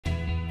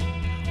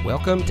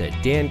Welcome to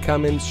Dan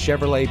Cummins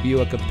Chevrolet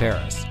Buick of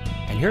Paris.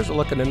 And here's a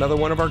look at another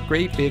one of our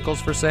great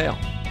vehicles for sale.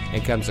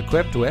 It comes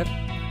equipped with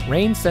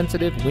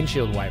rain-sensitive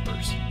windshield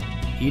wipers,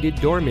 heated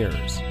door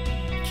mirrors,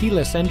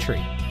 keyless entry,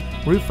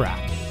 roof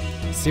rack,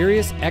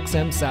 Sirius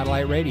XM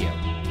satellite radio,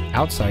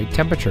 outside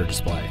temperature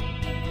display,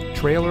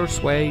 trailer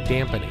sway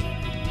dampening,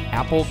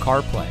 Apple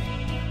CarPlay,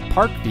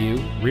 park view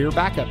rear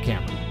backup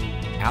camera,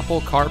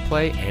 Apple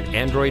CarPlay and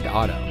Android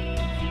Auto,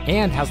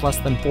 and has less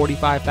than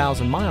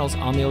 45,000 miles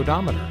on the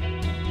odometer.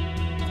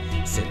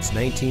 Since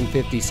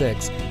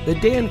 1956, the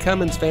Dan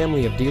Cummins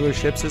family of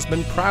dealerships has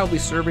been proudly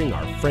serving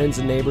our friends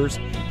and neighbors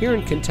here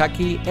in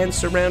Kentucky and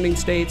surrounding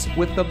states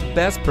with the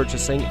best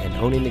purchasing and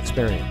owning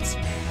experience.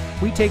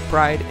 We take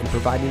pride in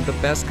providing the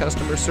best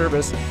customer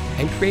service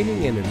and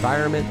creating an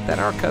environment that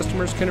our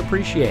customers can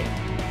appreciate.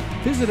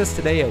 Visit us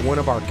today at one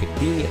of our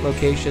convenient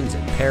locations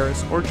in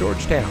Paris or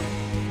Georgetown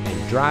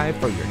and drive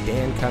for your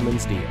Dan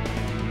Cummins deal.